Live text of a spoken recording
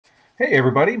Hey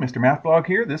everybody, Mrmathblog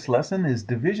here. This lesson is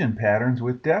division patterns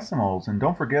with decimals. And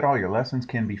don't forget, all your lessons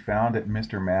can be found at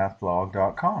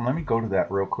mrmathblog.com. Let me go to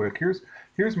that real quick. Here's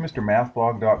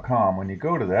mrmathblog.com. When you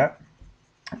go to that,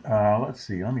 let's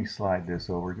see, let me slide this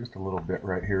over just a little bit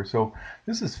right here. So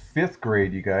this is 5th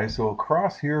grade, you guys. So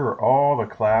across here are all the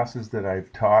classes that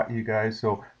I've taught you guys.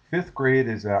 So 5th grade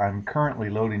is, I'm currently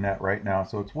loading that right now.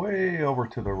 So it's way over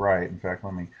to the right. In fact,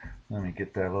 let me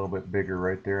get that a little bit bigger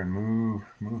right there and move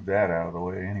that out of the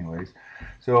way anyways.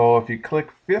 So if you click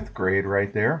 5th grade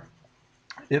right there,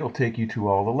 it'll take you to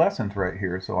all the lessons right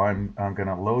here. So I'm going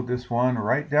to load this one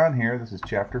right down here. This is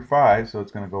chapter 5, so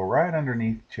it's going to go right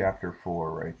underneath chapter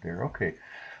 4 right there. Okay,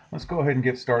 let's go ahead and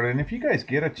get started. And if you guys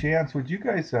get a chance, would you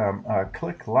guys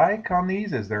click like on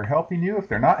these as they're helping you? If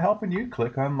they're not helping you,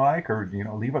 click on like, or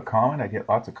leave a comment. I get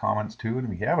lots of comments too,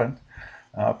 and if you haven't,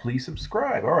 please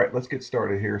subscribe. All right, let's get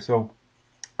started here. So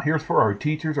here's for our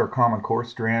teachers, our Common Core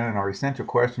strand, and our essential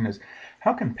question is,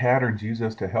 how can patterns use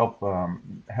us to help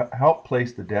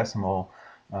place the decimal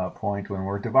point when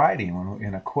we're dividing, when we're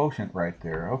in a quotient right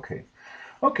there?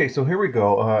 Okay, so here we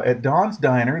go. At Don's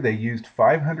Diner, they used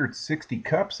 560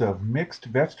 cups of mixed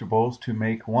vegetables to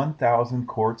make 1,000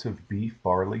 quarts of beef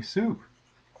barley soup.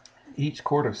 Each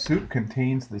quart of soup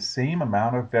contains the same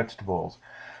amount of vegetables.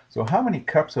 So how many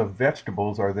cups of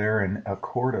vegetables are there in a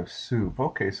quart of soup?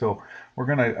 Okay, so we're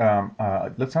going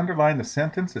to, let's underline the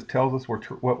sentence that tells us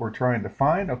what we're trying to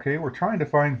find. Okay, we're trying to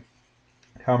find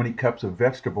how many cups of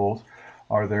vegetables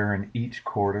are there in each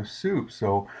quart of soup.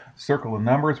 So circle the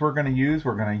numbers we're going to use.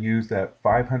 We're going to use that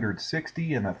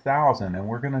 560 and 1,000, and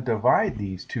we're going to divide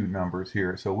these two numbers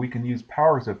here. So we can use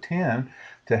powers of 10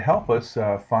 to help us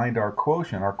find our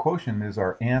quotient. Our quotient is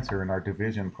our answer in our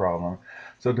division problem.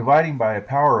 So dividing by a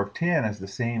power of 10 is the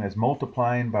same as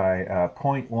multiplying by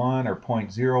 0.1 or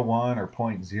 0.01 or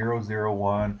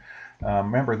 0.001.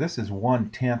 Remember, this is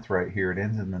 1/10 right here. It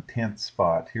ends in the 10th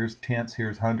spot. Here's tenths,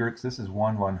 here's hundredths. This is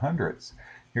 1/100ths.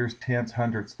 Here's tenths,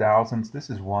 hundredths, thousands. This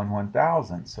is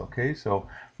 1/1000ths. Okay, so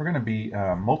we're going to be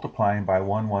multiplying by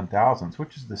 1/1000ths,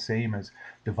 which is the same as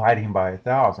dividing by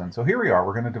 1,000. So here we are.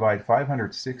 We're going to divide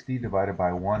 560 divided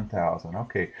by 1,000.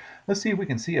 Okay, let's see if we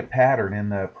can see a pattern in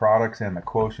the products and the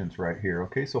quotients right here.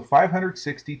 Okay, so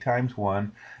 560 times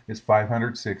 1 is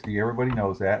 560. Everybody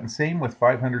knows that. And same with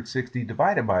 560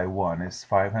 divided by 1 is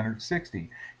 560.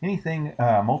 Anything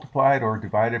multiplied or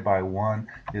divided by 1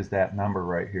 is that number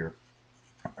right here.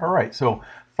 All right, so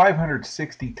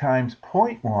 560 times zero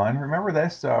point 0.1, remember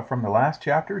this from the last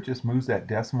chapter, it just moves that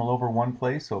decimal over one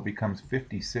place, so it becomes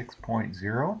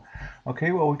 56.0.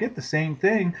 Okay, well, we get the same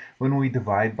thing when we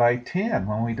divide by 10.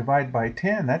 When we divide by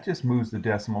 10, that just moves the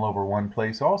decimal over one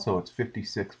place also, it's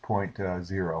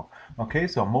 56.0. Okay,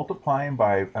 so multiplying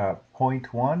by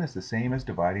 0.1 is the same as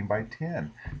dividing by 10,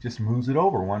 just moves it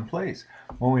over one place.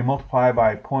 When we multiply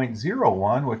by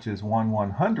 0.01, which is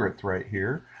 1/100th right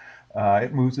here,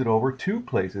 it moves it over two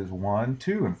places, 1,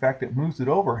 2. In fact, it moves it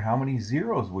over how many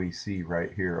zeros we see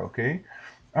right here, okay?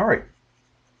 All right,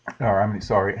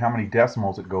 or how many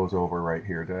decimals it goes over right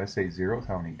here. Did I say zeros?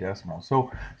 How many decimals?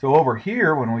 So over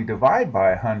here, when we divide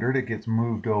by 100, it gets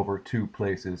moved over two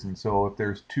places. And so if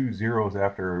there's two zeros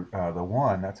after the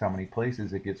 1, that's how many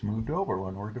places it gets moved over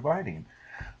when we're dividing.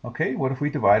 Okay, what if we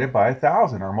divided by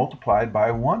 1,000 or multiplied by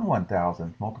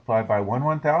 1/1000? Multiplied by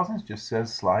 1/1000 just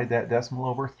says slide that decimal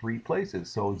over three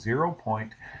places, so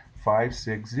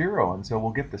 0.560. And so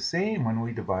we'll get the same when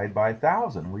we divide by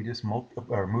 1,000. We just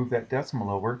move that decimal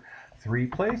over three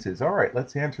places. All right,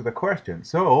 let's answer the question.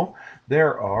 So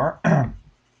there are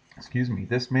excuse me,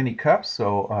 this many cups,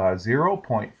 so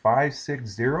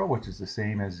 0.560, which is the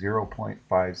same as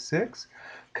 0.56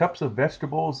 cups of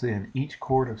vegetables in each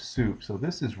quart of soup. So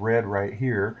this is red right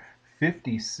here,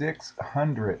 56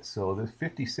 hundredths. So this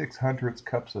 56 hundredths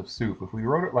cups of soup. If we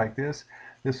wrote it like this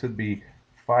would be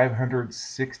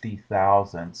 560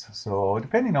 thousandths. So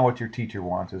depending on what your teacher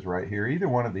wants is right here. Either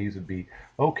one of these would be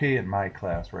okay in my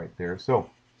class right there.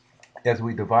 So as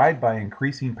we divide by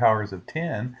increasing powers of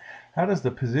 10, how does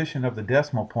the position of the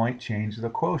decimal point change the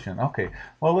quotient? Okay,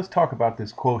 well, let's talk about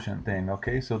this quotient thing.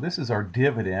 Okay, so this is our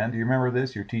dividend. Do you remember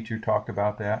this? Your teacher talked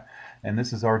about that. And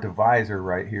this is our divisor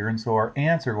right here. And so our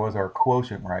answer was our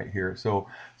quotient right here. So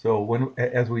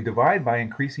as we divide by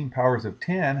increasing powers of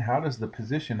 10, how does the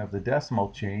position of the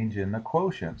decimal change in the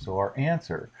quotient? So our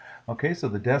answer. Okay, so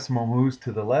the decimal moves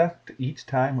to the left each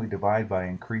time we divide by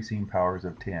increasing powers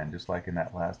of 10, just like in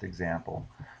that last example.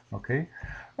 Okay,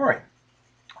 all right.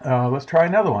 Let's try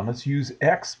another one. Let's use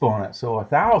exponent. So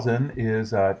 1,000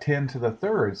 is 10 to the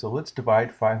third. So let's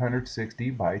divide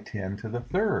 560 by 10 to the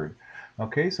third.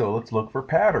 Okay, so let's look for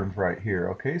patterns right here.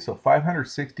 Okay, so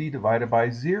 560 divided by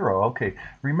 0. Okay,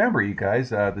 remember you guys,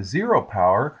 the 0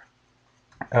 power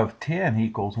of 10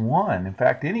 equals 1. In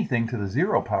fact, anything to the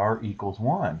 0 power equals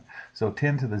 1. So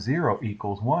 10 to the 0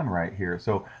 equals 1 right here.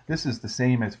 So this is the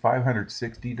same as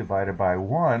 560 divided by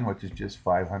 1, which is just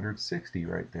 560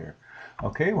 right there.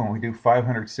 Okay, when we do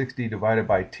 560 divided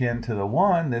by 10 to the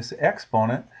 1, this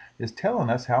exponent is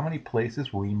telling us how many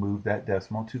places we move that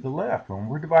decimal to the left. When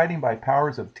we're dividing by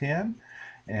powers of 10,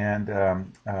 and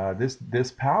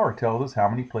this power tells us how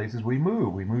many places we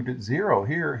move. We moved it 0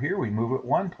 here. Here we move it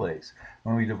 1 place.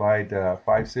 When we divide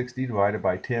 560 divided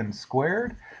by 10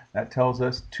 squared, that tells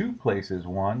us 2 places,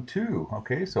 1, 2.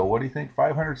 Okay, so what do you think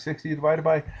 560 divided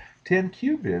by 10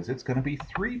 cubed is? It's going to be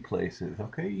 3 places.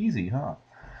 Okay, easy, huh?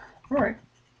 All right.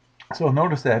 So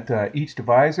notice that each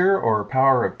divisor or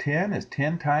power of 10 is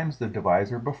 10 times the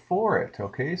divisor before it.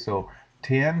 Okay, so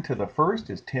 10 to the first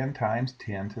is 10 times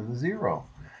 10 to the 0.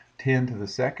 10 to the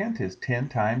second is 10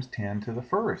 times 10 to the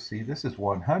first. See, this is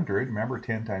 100. Remember,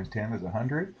 10 times 10 is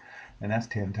 100. And that's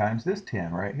 10 times this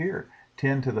 10 right here.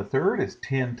 10 to the third is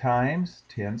 10 times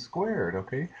 10 squared.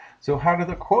 Okay, so how do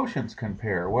the quotients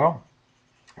compare? Well,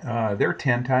 they're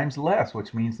 10 times less,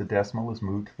 which means the decimal is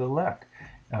moved to the left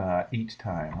each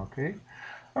time. Okay.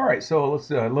 All right, so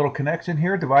let's a little connection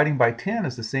here. Dividing by 10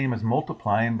 is the same as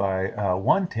multiplying by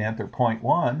 1/10 or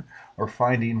 0.1, or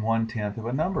finding 1/10 of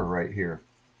a number right here.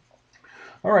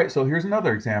 All right, so here's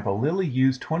another example. Lily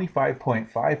used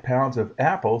 25.5 pounds of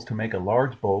apples to make a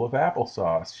large bowl of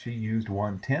applesauce. She used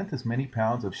 1/10 as many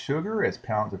pounds of sugar as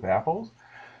pounds of apples.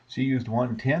 She used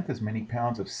 1/10 as many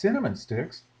pounds of cinnamon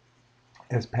sticks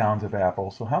as pounds of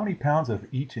apples. So how many pounds of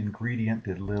each ingredient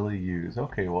did Lily use?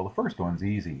 Okay, well, the first one's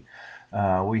easy.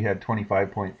 We had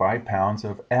 25.5 pounds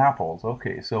of apples.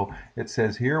 Okay, so it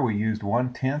says here we used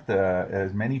 1/10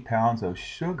 as many pounds of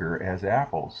sugar as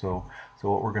apples. So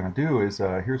what we're going to do is,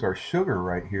 here's our sugar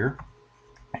right here.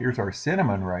 Here's our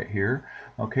cinnamon right here.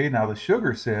 Okay, now the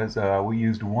sugar says we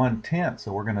used 1/10,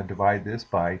 so we're going to divide this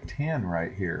by 10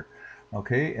 right here.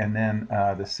 Okay, and then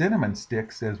the cinnamon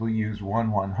stick says we used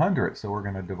 1/100th, so we're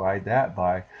going to divide that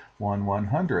by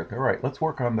 1/100th. All right, let's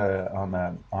work on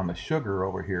the sugar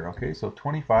over here. Okay, so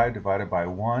 25 divided by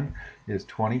 1 is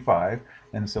 25,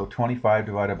 and so 25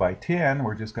 divided by 10,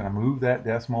 we're just going to move that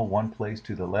decimal 1 place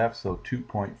to the left, so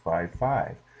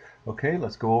 2.55. Okay,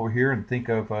 let's go over here and think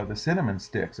of the cinnamon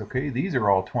sticks. Okay, these are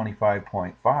all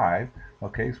 25.5.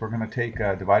 Okay, so we're going to take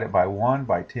divide it by 1,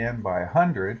 by 10, by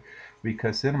 100,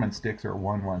 because cinnamon sticks are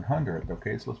 1/100th.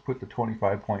 Okay, so let's put the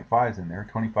 25.5s in there.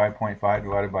 25.5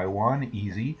 divided by 1,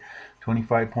 easy.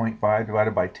 25.5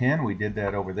 divided by 10, we did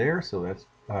that over there, so that's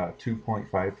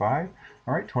 2.55.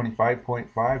 All right,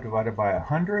 25.5 divided by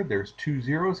 100, there's 2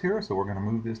 zeros here, so we're going to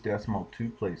move this decimal 2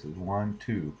 places, 1,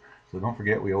 2. So don't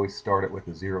forget, we always start it with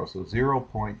a 0, so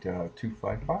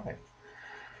 0.255.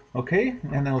 Okay,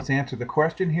 and then let's answer the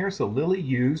question here. So Lily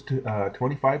used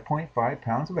 25.5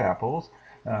 pounds of apples.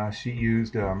 She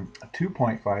used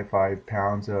 2.55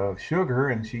 pounds of sugar,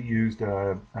 and she used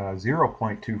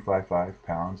 0.255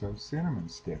 pounds of cinnamon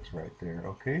sticks right there.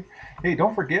 Okay. Hey,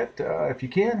 don't forget, if you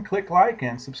can, click like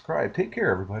and subscribe. Take care,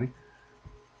 everybody.